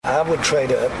I would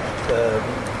trade up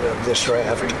this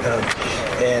draft,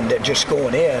 and just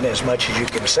going in as much as you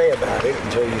can say about it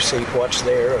until you see what's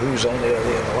there, who's on the other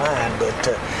end of the line. But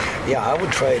yeah, I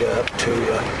would trade up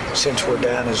to, since we're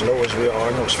down as low as we are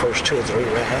in those first 2 or 3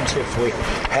 rounds, if we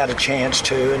had a chance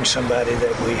to, and somebody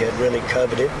that we had really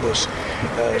coveted was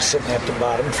sitting at the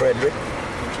bottom, Frederick.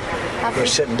 We're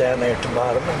sitting down there at the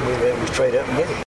bottom, and we were able to trade up and get him.